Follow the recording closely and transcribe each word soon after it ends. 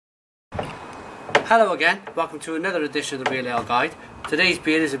Hello again, welcome to another edition of the Real Ale Guide. Today's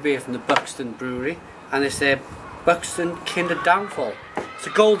beer is a beer from the Buxton Brewery and it's their Buxton Kinder Downfall. It's a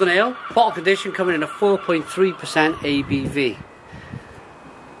golden ale, bottle condition, coming in at 4.3% ABV.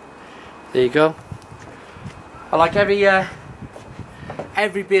 There you go. I like every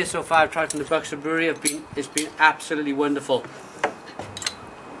beer so far I've tried from the Buxton Brewery. It's been absolutely wonderful.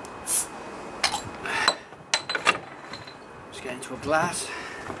 Just get into a glass.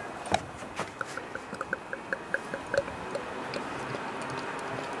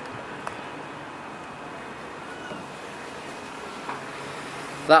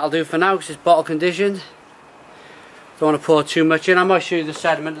 That'll do for now because it's bottle conditioned. Don't want to pour too much in. I might show you the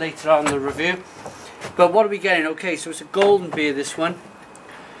sediment later on in the review. But what are we getting? Okay, so it's a golden beer, this one.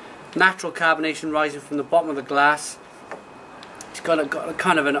 Natural carbonation rising from the bottom of the glass. It's got a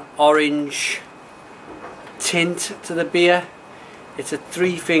kind of an orange tint to the beer. It's a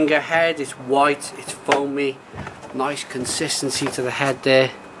 3-finger head. It's white. It's foamy. Nice consistency to the head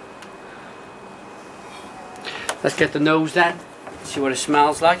there. Let's get the nose then. See what it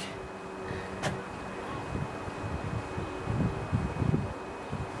smells like.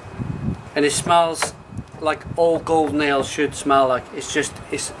 And it smells like all golden ales should smell like.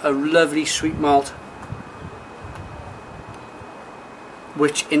 It's a lovely sweet malt,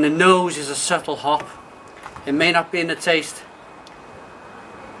 which in the nose is a subtle hop. It may not be in the taste,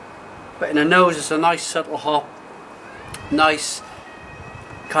 but in the nose it's a nice subtle hop. Nice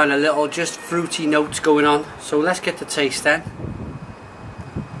kind of little just fruity notes going on. So let's get the taste then.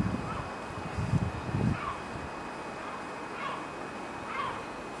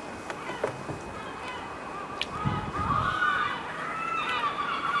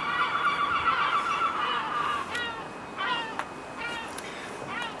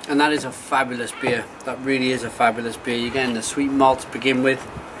 And that is a fabulous beer. That really is a fabulous beer. You're getting the sweet malt to begin with.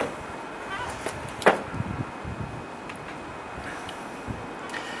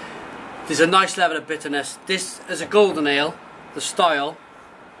 There's a nice level of bitterness. This, as a golden ale, the style,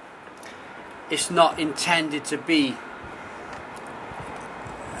 it's not intended to be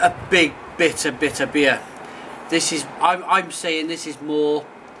a big bitter beer. This is, I'm saying this is more,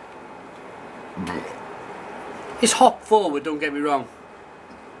 it's hop forward, don't get me wrong.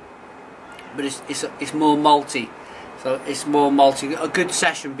 But it's more malty, so it's more malty. A good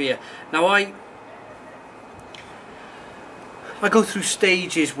session beer. Now I go through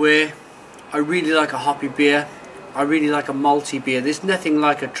stages where I really like a hoppy beer, I really like a malty beer. There's nothing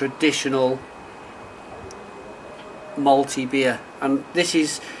like a traditional malty beer, and it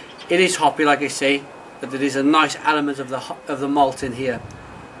is hoppy like I say, but there is a nice element of the malt in here.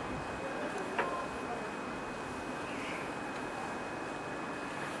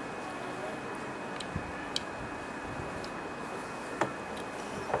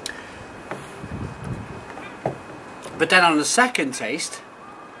 But then on the second taste,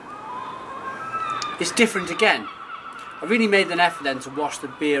 it's different again. I really made an effort then to wash the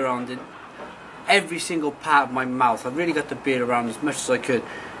beer around in every single part of my mouth. I really got the beer around as much as I could.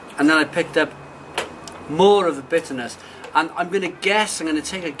 And then I picked up more of the bitterness. And I'm going to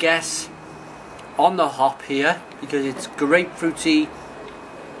take a guess on the hop here, because it's grapefruity,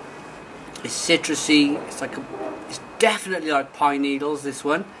 it's citrusy, it's definitely like pine needles, this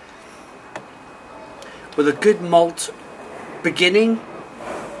one. With a good malt beginning,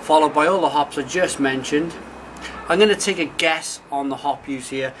 followed by all the hops I just mentioned. I'm going to take a guess on the hop use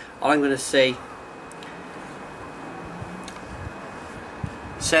here. I'm going to say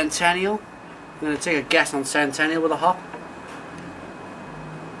Centennial. I'm going to take a guess on Centennial with a hop.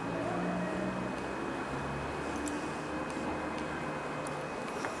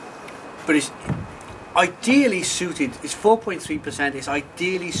 But it's ideally suited, it's 4.3%, it's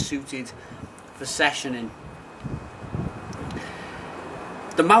ideally suited for sessioning.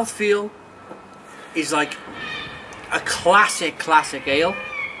 The mouthfeel is like a classic ale.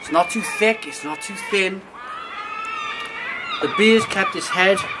 It's not too thick, it's not too thin. The beer's kept its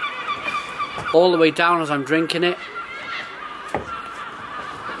head all the way down as I'm drinking it.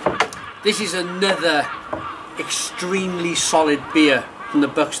 This is another extremely solid beer from the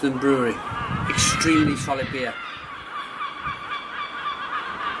Buxton Brewery. Extremely solid beer.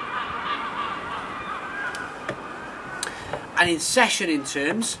 And in sessioning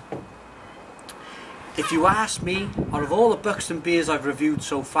terms, if you ask me, out of all the Buxton beers I've reviewed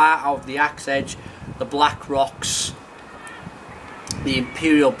so far, out of the Axe Edge, the Black Rocks, the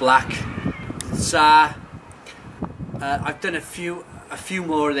Imperial Black, Tsar, I've done a few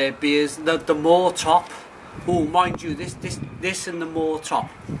more of their beers. The Moor Top, oh mind you, this and the Moor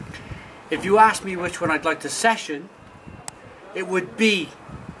Top. If you ask me which one I'd like to session, it would be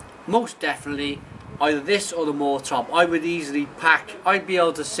most definitely either this or the more top. I would easily pack, I'd be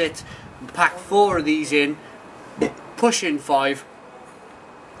able to sit and pack 4 of these in, push in 5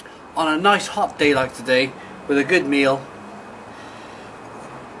 on a nice hot day like today with a good meal.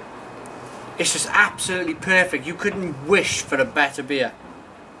 It's just absolutely perfect. You couldn't wish for a better beer.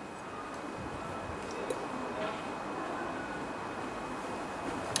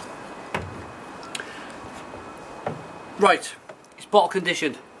 Right, it's bottle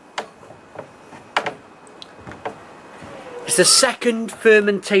conditioned. It's the second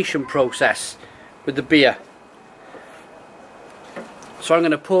fermentation process with the beer. So I'm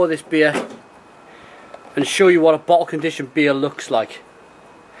going to pour this beer and show you what a bottle conditioned beer looks like.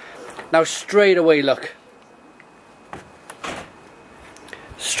 Now straight away, look.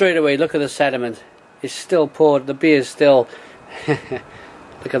 Straight away, look at the sediment. It's still poured, the beer's still...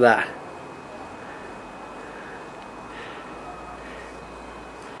 Look at that.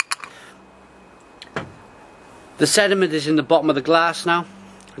 The sediment is in the bottom of the glass now.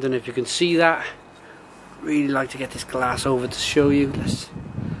 I don't know if you can see that. Really like to get this glass over to show you. I don't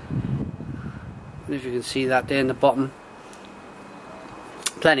know if you can see that there in the bottom.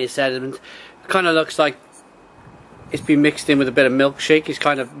 Plenty of sediment. It kind of looks like it's been mixed in with a bit of milkshake. It's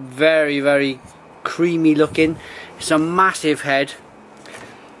kind of very, very creamy looking. It's a massive head.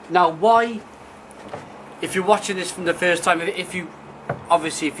 Now, why, if you're watching this from the first time, if you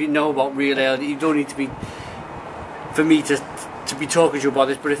know about real ale, you don't need to be, for me to be talking to you about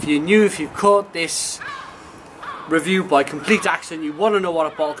this, but if you're new, if you've caught this review by complete accident, you want to know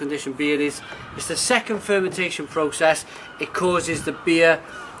what a bottle conditioned beer is. It's the second fermentation process. It causes the beer,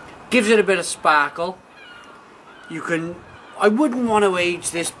 gives it a bit of sparkle. I wouldn't want to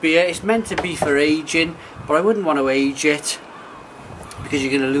age this beer. It's meant to be for aging, but I wouldn't want to age it because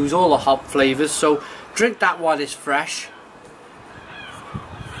you're going to lose all the hop flavours. So drink that while it's fresh.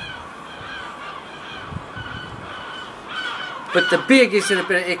 But the beer gives it a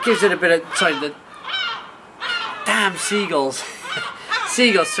bit of, sorry, the damn seagulls.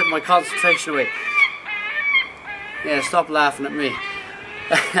 Seagulls took my concentration away. Yeah, stop laughing at me.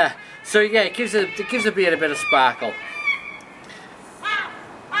 So yeah, it gives the beer a bit of sparkle.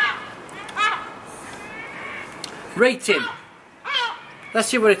 Rating. Let's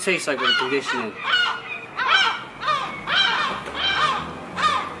see what it tastes like with the conditioning.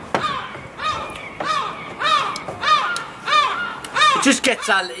 It just gets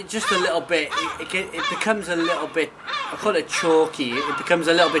just a little bit. It becomes a little bit. I call it chalky. It becomes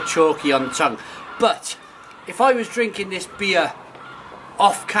a little bit chalky on the tongue. But if I was drinking this beer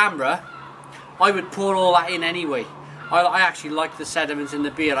off camera, I would pour all that in anyway. I actually like the sediments in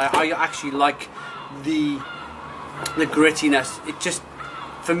the beer. I actually like the grittiness. It just,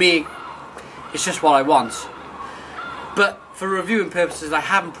 for me, it's just what I want. But for reviewing purposes, I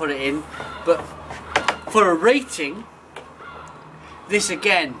haven't put it in. But for a rating, this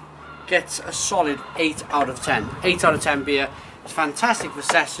again gets a solid 8 out of 10. 8 out of 10 beer. It's fantastic for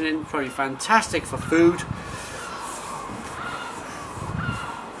sessioning, probably fantastic for food.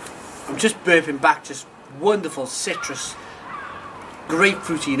 I'm just burping back just wonderful citrus,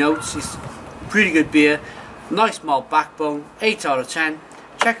 grapefruity notes. It's pretty good beer. Nice malt backbone. 8 out of 10.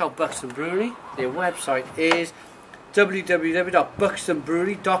 Check out Buxton Brewery. Their website is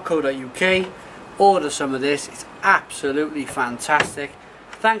www.buxtonbrewery.co.uk. Order some of this. It's absolutely fantastic.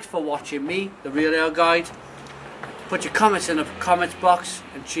 Thanks for watching me, the Real Ale Guide. Put your comments in the comments box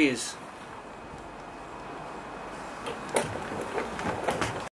and cheers.